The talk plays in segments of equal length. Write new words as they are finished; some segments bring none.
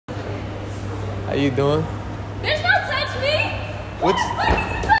How you doing? Bitch, don't touch me. What?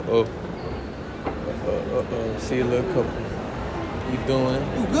 Oh. See a little couple. You doing?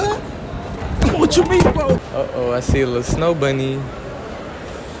 You good? What you mean, bro? I see a little snow bunny.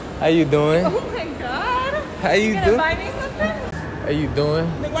 How you doing? Oh my god. How you gonna doing? buy me something? How you doing?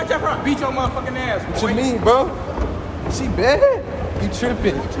 Nigga, watch out for I beat your motherfucking ass. What you mean, bro? She bad? You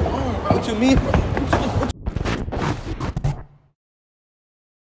tripping? What you mean, bro?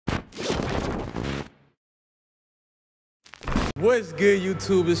 What's good,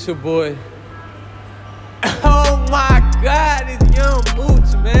 YouTube? It's your boy. Oh my God, it's Young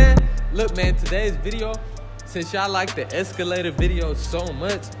Mooch, man. Look, man, today's video, since y'all like the Escalator video so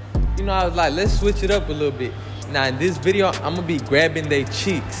much, you know, I was like, let's switch it up a little bit. Now, in this video, I'm gonna be grabbing their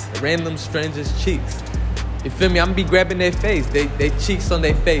cheeks, random strangers' cheeks. You feel me? I'm gonna be grabbing their face, they cheeks on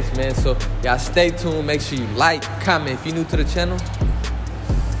their face, man. So y'all stay tuned. Make sure you like, comment. If you're new to the channel,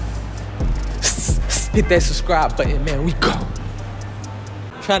 hit that subscribe button, man. We go.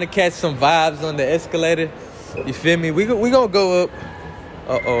 Trying to catch some vibes on the escalator. You feel me? We gonna go up.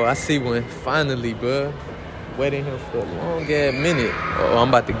 I see one. Finally, bro. Waiting here for a long ass minute. I'm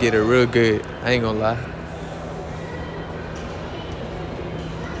about to get it real good. I ain't gonna lie.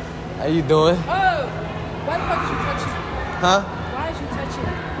 How you doing? Oh, why the fuck did you touch me? Huh? Why did you touch me?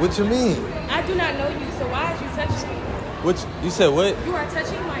 What you mean? I do not know you, so why did you touch me? You said what? You are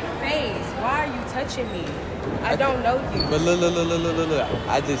touching my face. Why are you touching me? I don't know you. But look.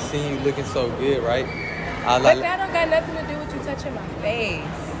 I just seen you looking so good, right? But that don't got nothing to do with you touching my face.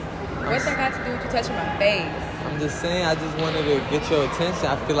 What's that got to do with you touching my face? I'm just saying, I just wanted to get your attention.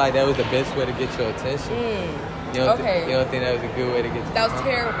 I feel like that was the best way to get your attention. You don't think that was a good way to get your attention? That was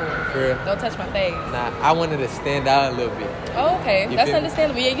terrible. For real? Don't touch my face. Nah, I wanted to stand out a little bit. Oh, okay. You That's feel me?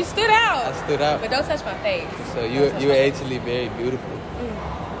 understandable. Yeah, you stood out. I stood out. But don't touch my face. So you were actually very beautiful.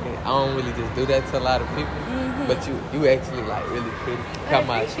 I don't really just do that to a lot of people. But you actually like really pretty. I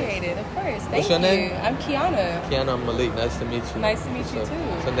appreciate it, of course. Thank What's your name? I'm Kiana. Kiana, I'm Malik. Nice to meet you. Nice to meet you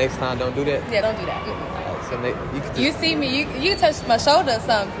too. So next time, don't do that. Yeah, don't do that. So you can just, You see me, you touch my shoulder or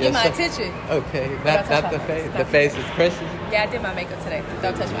something. Get my attention. Okay, Don't touch not the my face. face. The face is precious. Yeah, I did my makeup today.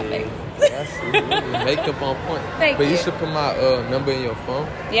 Don't touch my face. I see. Your makeup on point. Thank but you. you should put my number in your phone.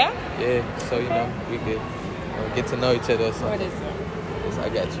 Yeah? Yeah, so you know we could get to know each other or something. What is it? Yes, I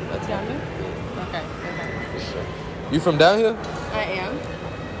got you. That's Down it. here? Okay. For sure. You from down here? I am.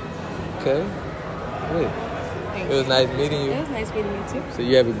 Okay. Good. Thank It was nice meeting you. It was nice meeting you too. So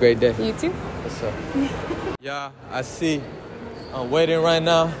you have a great day. You too. What's up? Yeah, I see. I'm waiting right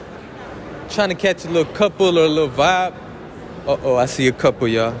now. Trying to catch a little couple or a little vibe. I see a couple,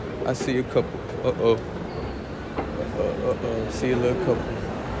 y'all. I see a couple. See a little couple.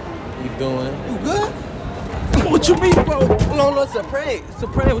 You doing? You good? What you mean, bro? Hold on, Surprise,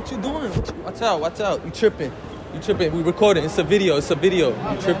 what you doing? Watch out. You tripping. We recording. It's a video.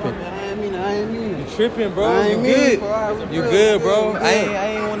 You tripping. I ain't mean. You tripping, bro. You good. You good, bro. I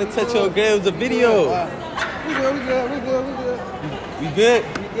ain't want to touch your girl. It was a video. We good. We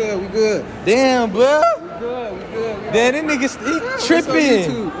good? We good. Damn, bro. We good. Damn, that nigga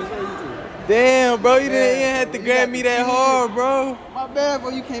tripping. Damn, bro. You didn't have to grab me that hard, bro. My bad, bro.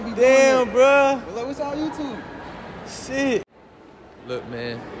 You can't be doing Damn, that. bro. Well, it's on YouTube. Shit. Look,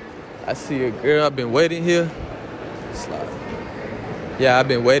 man. I see a girl. I've been waiting here. Yeah, I've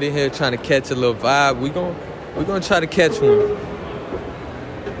been waiting here trying to catch a little vibe. We gonna try to catch one.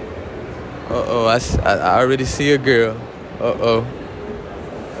 I already see a girl.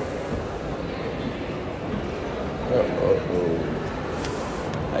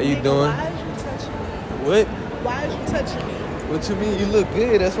 How you doing? Why is you touching me? What? Why is you touching me? What you mean? You look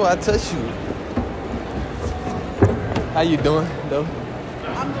good. That's why I touched you. How you doing, though?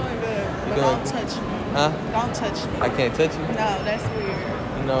 I'm doing good, but doing don't good? touch me. Huh? Don't touch me. I can't touch you? No, that's weird.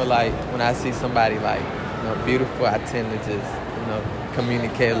 You know, like, when I see somebody, like, you know, beautiful, I tend to just, you know,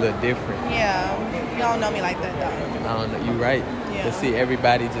 communicate a little different. Yeah, you don't know me like that, though. I don't know. You right. Yeah. But see,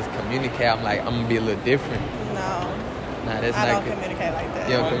 everybody just communicate. I'm like, I'm going to be a little different. No, Nah, that's I not don't good. communicate like that.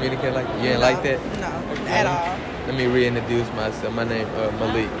 You don't communicate like that? You ain't No, like that? No, at all. Let me reintroduce myself. My name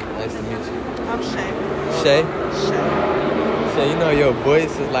Malik. Nice to meet you. I'm Shay. Shay? Shay. Shay, you know your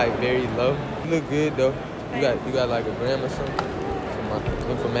voice is like very low. You look good though. You got like a gram or something? For my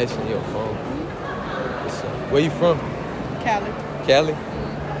information in your phone. So, where you from? Cali. Cali?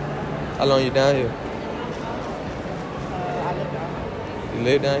 How long you down here? I live down here. You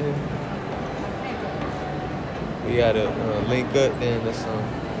live down here? We gotta link up then or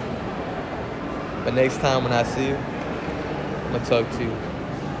something. But next time when I see you, I'm gonna talk to you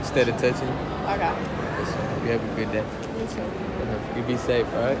instead of touching you. Okay. You have a good day. You too. You be safe,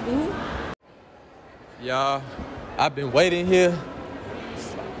 all right? Y'all, I've been waiting here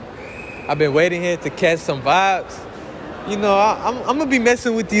to catch some vibes. You know, I'm gonna be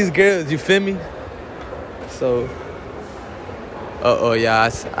messing with these girls, you feel me? So, yeah,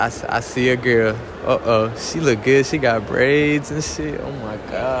 I see a girl. She look good. She got braids and shit. Oh my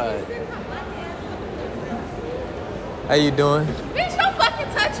God. How you doing? Bitch, don't fucking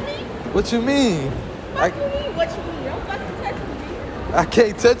touch me. What you mean? What you mean? What you mean? Don't fucking touch me. I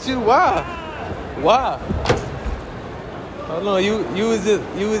can't touch you. Why? Why? Hold on, you was just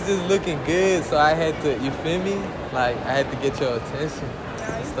looking good, so I had to, you feel me? Like, I had to get your attention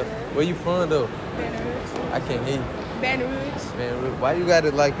and stuff. Where you from though? Baton Rouge. I can't hear you. Baton Rouge. Man, why you got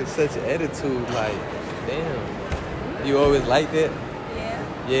it like such an attitude? Like, damn. You always like that?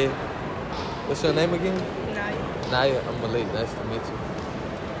 Yeah. Yeah. What's your name again? Nah. Naya. I'm Malik. Nice to meet you.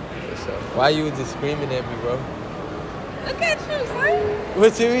 What's up? Why you was just screaming at me, bro? Look at you, son.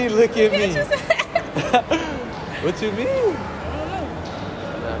 What you mean, look at me? Look at you, son. What you mean?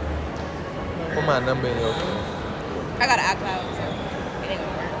 Put my number in your phone. I got an iCloud, so it ain't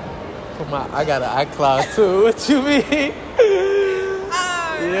gonna work. I got an iCloud too. What you mean?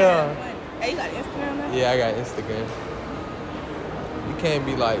 Yeah. Hey, you got Instagram now? Yeah, I got Instagram. You can't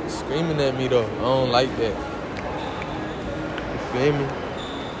be like screaming at me though. I don't like that. You feel me?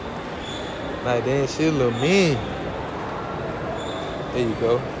 Like, damn, shit a little mean. There you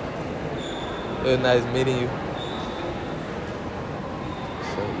go. It was nice meeting you.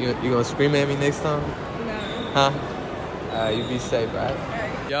 So you gonna scream at me next time? No. Huh? You be safe, right?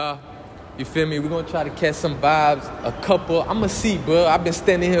 Y'all, you feel me? We're gonna try to catch some vibes. A couple. I'ma see, bro. I've been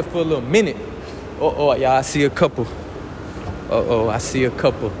standing here for a little minute. Y'all, I see a couple. I see a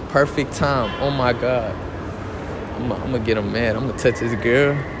couple. Perfect time. Oh my God. I'm gonna get them mad. I'm gonna touch this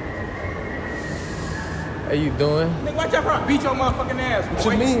girl. How you doing? Nigga, watch out for I beat your motherfucking ass.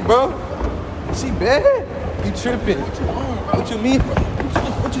 What you mean, bro? She bad? You tripping? What you mean, bro?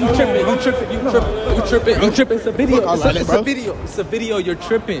 You tripping? It's a video. It's a video. You're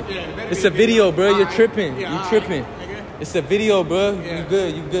tripping. It's a video, bro. You're tripping. You tripping. It's a video, bro. You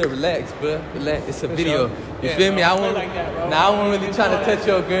good. Relax, bro. Relax. It's a video. You feel me? I wasn't really trying to touch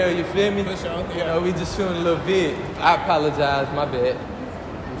your girl. You feel me? You know, we just shooting a little vid. I apologize. My bad.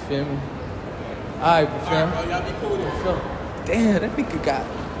 You feel me? All right, fam. Y'all be cool then. Damn, that nigga got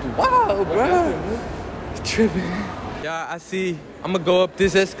wild, bro. Tripping. Yeah, I see. I'm gonna go up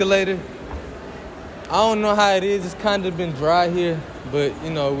this escalator. I don't know how it is. It's kind of been dry here, but you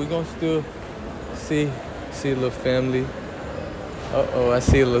know, we're gonna still see a little family. I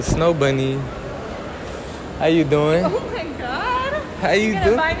see a little snow bunny. How you doing? Oh my God. How you gonna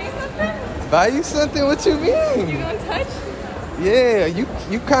doing? buy me something? Buy you something? What you mean? You gonna touch? Yeah, you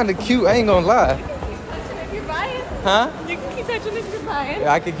kind of cute. I ain't gonna lie. You can keep touching if you're buying. Huh? You can keep touching if you're buying.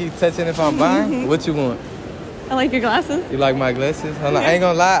 I can keep touching if I'm buying. What you want? I like your glasses. You like my glasses? Hold on. I ain't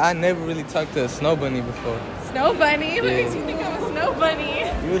gonna lie. I never really talked to a snow bunny before. Snow bunny? What Yeah. makes you think I'm a snow bunny?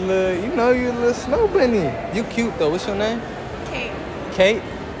 You a little snow bunny. You cute though. What's your name? Kate. Kate?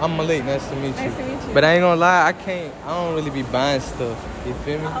 I'm Malik. Nice to meet you. Nice to meet you. But I ain't gonna lie. I don't really be buying stuff. You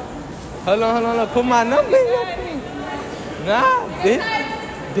feel me? Hold on. Put my number in your thing. Nah,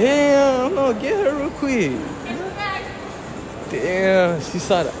 damn. No, get her real quick. Damn, she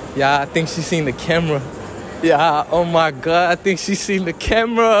saw that. Yeah, I think she seen the camera. Yeah, oh my God, I think she seen the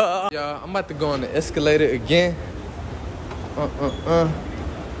camera. Yeah, I'm about to go on the escalator again.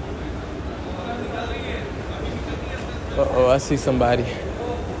 I see somebody.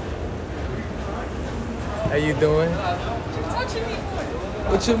 How you doing? Touching me.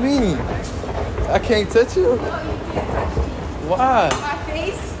 What you mean? I can't touch you? Why? My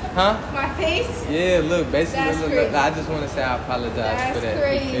face? Huh? My face? Yeah, look, basically, That's look, crazy. I just want to say I apologize That's for that.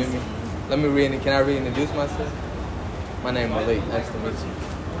 crazy. You feel me? Let me can I reintroduce myself? My name is Malik. Nice to meet you. Yeah.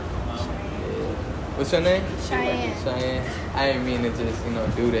 What's your name? Cheyenne. I didn't mean to just,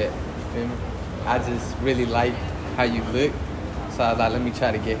 do that. You feel me? I just really like how you look. So I was like, let me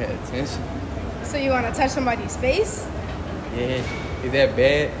try to get her attention. So you want to touch somebody's face? Yeah. Is that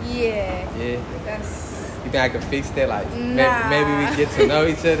bad? Yeah. Yeah. That's... You think I can fix that? Like, Nah. maybe we get to know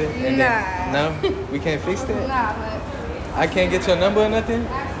each other? And Nah. Then, no? We can't fix that? Nah, but... I can't get your number or nothing?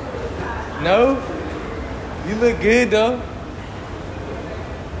 No? You look good, though.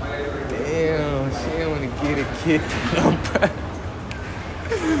 Damn, she didn't want to get a kick.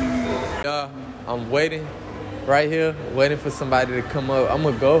 Y'all, I'm waiting right here, waiting for somebody to come up. I'm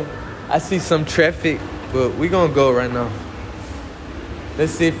going to go. I see some traffic, but we going to go right now.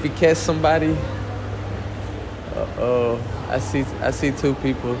 Let's see if we catch somebody. I see two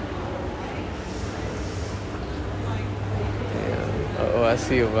people. Damn. I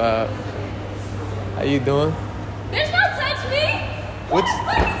see a vibe. How you doing? Bitch, don't touch me. What?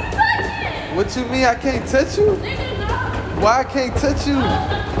 What the fuck is you touching? What you mean I can't touch you? Nigga, no. Why I can't touch you?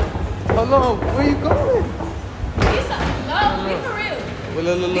 Hold on, where you going? Be for real.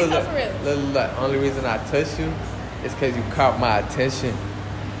 Well, look, Be so for real. look. Only reason I touched you is because you caught my attention.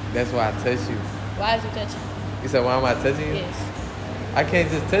 That's why I touched you. Why is you touching? You said, why am I touching you? Yes. I can't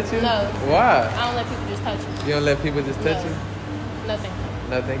just touch you? No. Why? I don't let people just touch you. You don't let people just touch No. you? Nothing.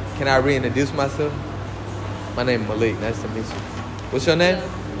 Nothing. Can I reintroduce myself? My name is Malik. Nice to meet you. What's your name?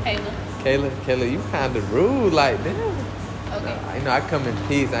 Kayla. Kayla, you kind of rude. Like, damn. Okay. You know, I come in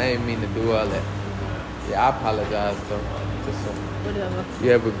peace. I ain't mean to do all that. Yeah, I apologize, though. Whatever.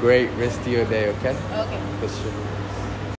 You have a great rest of your day, okay? Okay. For sure.